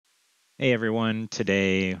Hey everyone,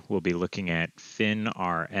 today we'll be looking at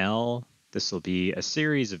FinRL. This will be a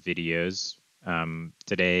series of videos.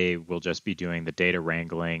 Today we'll just be doing the data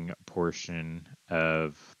wrangling portion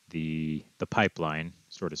of the pipeline,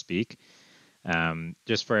 so to speak.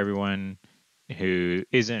 Just for everyone who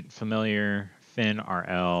isn't familiar,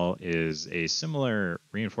 FinRL is a similar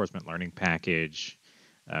reinforcement learning package.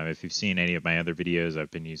 If you've seen any of my other videos,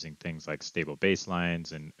 I've been using things like stable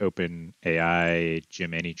baselines and open AI,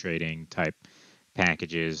 Gym AnyTrading type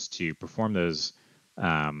packages to perform those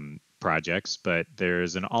projects. But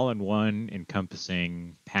there's an all-in-one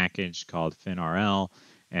encompassing package called FinRL,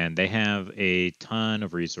 and they have a ton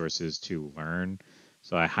of resources to learn.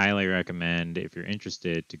 So I highly recommend, if you're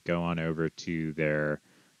interested, to go on over to their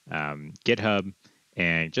GitHub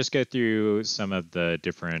and just go through some of the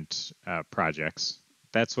different projects.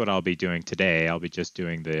 That's what I'll be doing today. I'll be just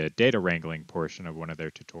doing the data wrangling portion of one of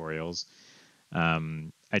their tutorials.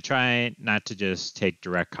 I try not to just take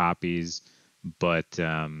direct copies, but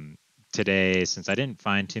today, since I didn't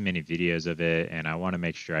find too many videos of it and I want to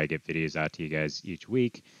make sure I get videos out to you guys each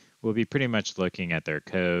week, we'll be pretty much looking at their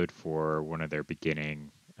code for one of their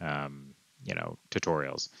beginning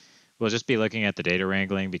tutorials. We'll just be looking at the data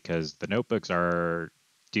wrangling because the notebooks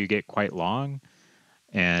do get quite long,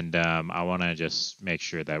 and I want to just make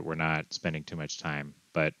sure that we're not spending too much time.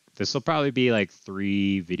 But this will probably be like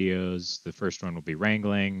 3 videos. The first one will be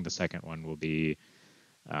wrangling. The second one will be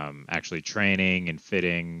actually training and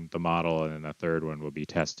fitting the model. And then the third one will be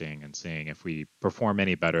testing and seeing if we perform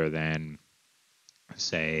any better than,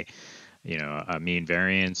 say, a mean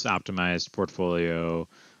variance optimized portfolio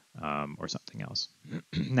or something else.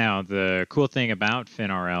 Now, the cool thing about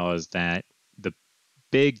FinRL is that the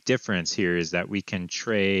big difference here is that we can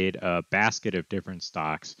trade a basket of different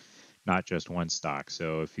stocks, not just one stock.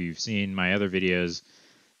 So if you've seen my other videos,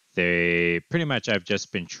 I've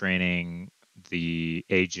just been training the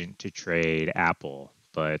agent to trade Apple.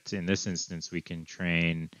 But in this instance, we can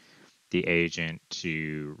train the agent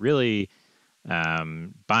to really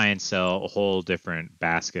buy and sell a whole different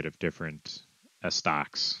basket of different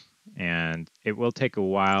stocks. And it will take a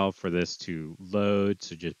while for this to load,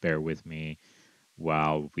 so just bear with me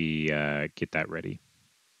while we get that ready.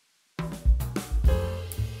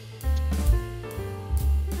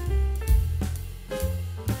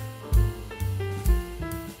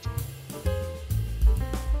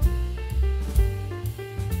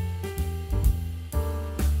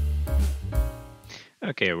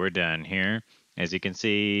 Okay, we're done here. As you can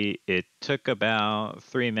see, it took about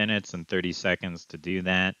 3 minutes and 30 seconds to do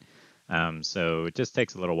that. So it just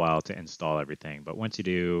takes a little while to install everything. But once you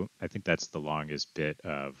do, I think that's the longest bit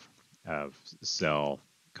of cell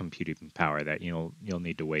computing power that you'll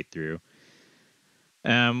need to wait through.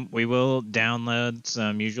 We will download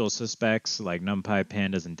some usual suspects like NumPy,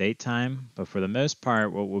 Pandas, and DateTime. But for the most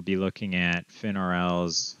part, what we'll be looking at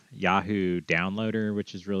FinRL's Yahoo downloader,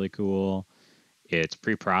 which is really cool. It's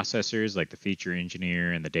preprocessors like the feature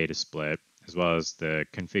engineer and the data split, as well as the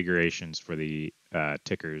configurations for the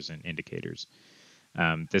tickers and indicators.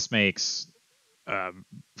 This makes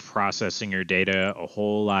processing your data a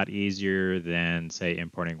whole lot easier than, say,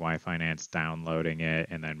 importing Y-Finance, downloading it,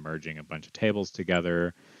 and then merging a bunch of tables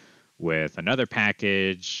together with another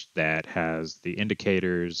package that has the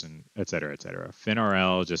indicators and et cetera, et cetera.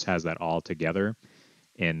 FinRL just has that all together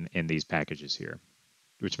in these packages here,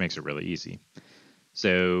 which makes it really easy.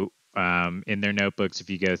 So in their notebooks, if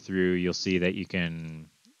you go through, you'll see that you can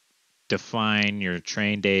define your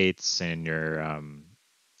train dates and your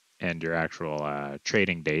actual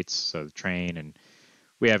trading dates. So the train, and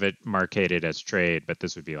we have it marked as trade, but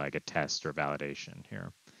this would be like a test or validation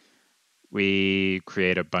here. We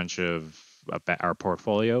create a bunch of our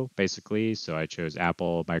portfolio, basically. So I chose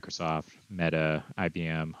Apple, Microsoft, Meta,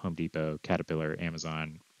 IBM, Home Depot, Caterpillar,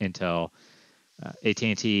 Amazon, Intel,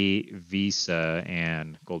 AT&T, Visa,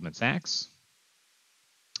 and Goldman Sachs.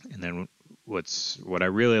 And then what I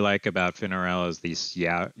really like about FinRL is this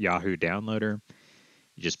Yahoo downloader.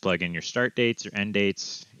 You just plug in your start dates, your end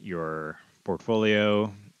dates, your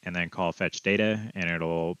portfolio, and then call fetch data, and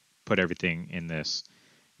it'll put everything in this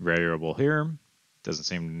variable here. Doesn't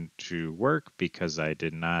seem to work because I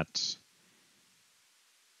did not.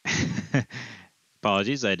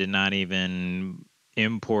 Apologies, I did not even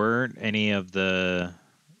import any of the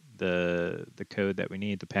code that we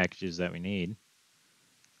need, the packages that we need.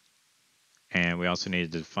 And we also need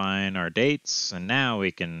to define our dates, and now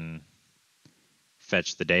we can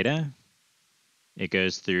fetch the data. It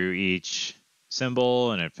goes through each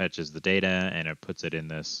symbol and it fetches the data and it puts it in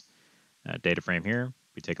this data frame here.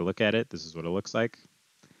 We take a look at it. This is what it looks like.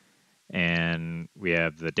 And we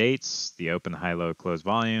have the dates, the open, the high, low, close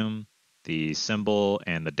volume, the symbol,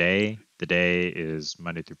 and the day. The day is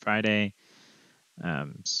Monday through Friday.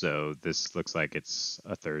 So this looks like it's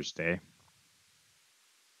a Thursday.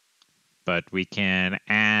 But we can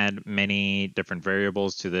add many different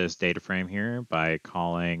variables to this data frame here by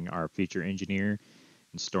calling our feature engineer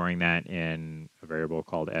and storing that in a variable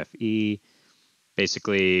called FE.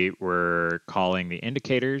 Basically, we're calling the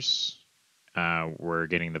indicators. We're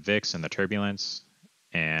getting the VIX and the turbulence.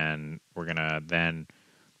 And we're going to then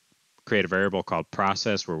create a variable called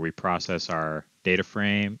process where we process our data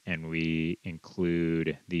frame and we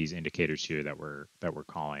include these indicators here that we're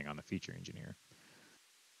calling on the feature engineer.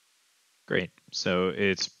 Great. So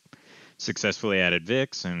it's successfully added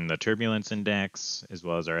VIX and the turbulence index as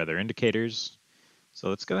well as our other indicators. So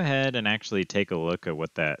let's go ahead and actually take a look at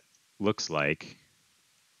what that looks like.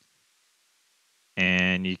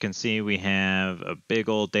 And you can see we have a big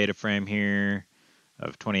old data frame here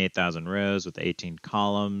of 28,000 rows with 18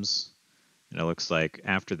 columns. And it looks like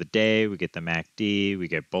after the day, we get the MACD, we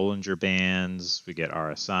get Bollinger Bands, we get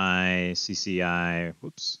RSI, CCI,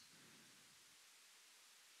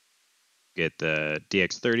 get the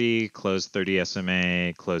DX30, close 30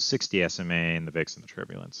 SMA, close 60 SMA, and the VIX and the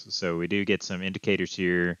turbulence. So we do get some indicators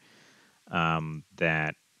here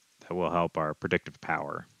that will help our predictive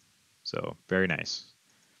power. So very nice.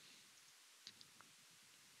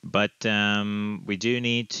 But we do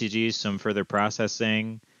need to do some further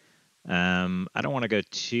processing. I don't want to go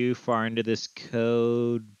too far into this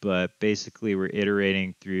code, but basically we're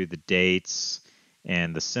iterating through the dates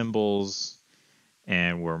and the symbols,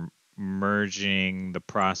 and we're merging the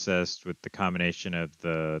process with the combination of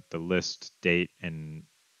the list, date, and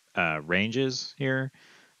ranges here.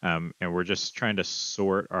 And we're just trying to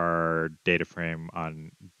sort our data frame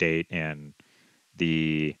on date and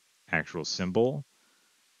the actual symbol.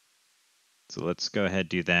 So let's go ahead and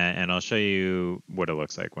do that, and I'll show you what it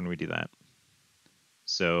looks like when we do that.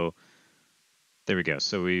 So there we go.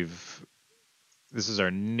 So this is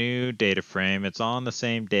our new data frame. It's all on the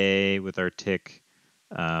same day with our tick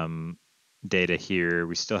data here.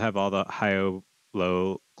 We still have all the high,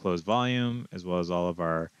 low, close volume, as well as all of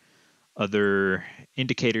our other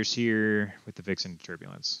indicators here with the VIX and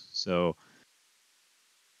turbulence. So,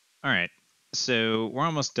 all right. So we're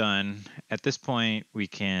almost done. At this point, we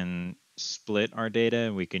can split our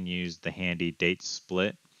data. We can use the handy date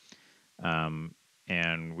split.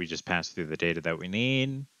 And we just pass through the data that we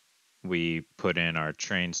need. We put in our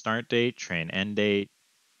train start date, train end date,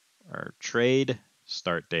 our trade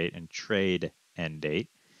start date, and trade end date.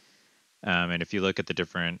 And if you look at the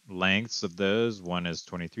different lengths of those, one is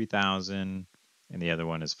 23,000 and the other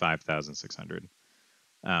one is 5,600.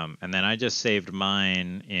 And then I just saved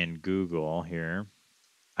mine in Google here.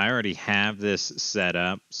 I already have this set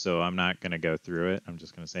up, so I'm not going to go through it. I'm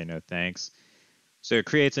just going to say no thanks. So it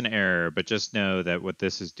creates an error, but just know that what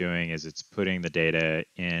this is doing is it's putting the data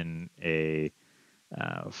in a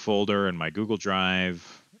folder in my Google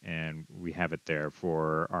Drive, and we have it there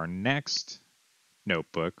for our next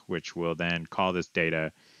notebook, which will then call this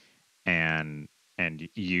data and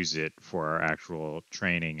use it for our actual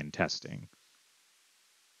training and testing.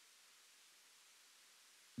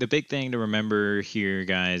 The big thing to remember here,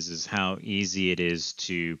 guys, is how easy it is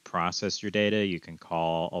to process your data. You can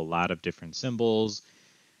call a lot of different symbols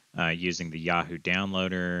using the Yahoo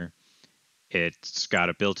downloader. It's got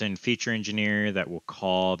a built-in feature engineer that will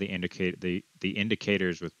call the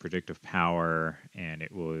indicators with predictive power, and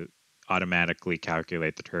it will automatically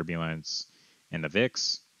calculate the turbulence and the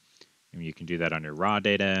VIX. And you can do that on your raw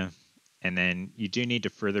data. And then you do need to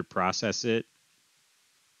further process it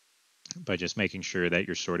by just making sure that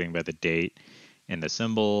you're sorting by the date and the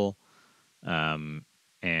symbol,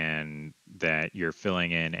 and that you're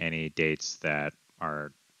filling in any dates that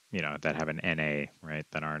are, that have an NA, right,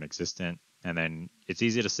 that aren't existent. And then it's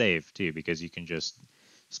easy to save too, because you can just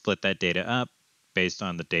split that data up based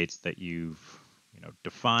on the dates that you've,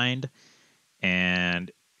 defined.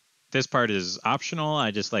 And this part is optional.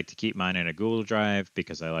 I just like to keep mine in a Google Drive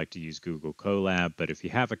because I like to use Google Colab. But if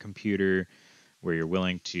you have a computer where you're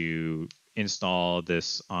willing to install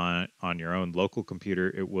this on your own local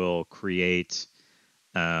computer, it will create,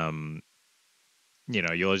 you'll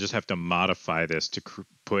just have to modify this to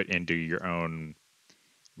put into your own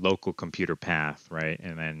local computer path, right?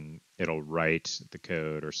 And then it'll write the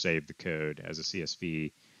code or save the code as a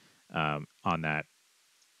CSV on that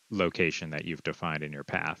location that you've defined in your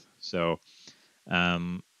path. So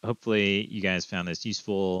hopefully you guys found this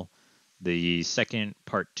useful. The second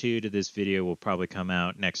part 2 to this video will probably come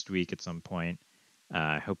out next week at some point.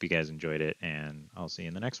 I hope you guys enjoyed it, and I'll see you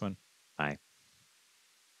in the next one. Bye.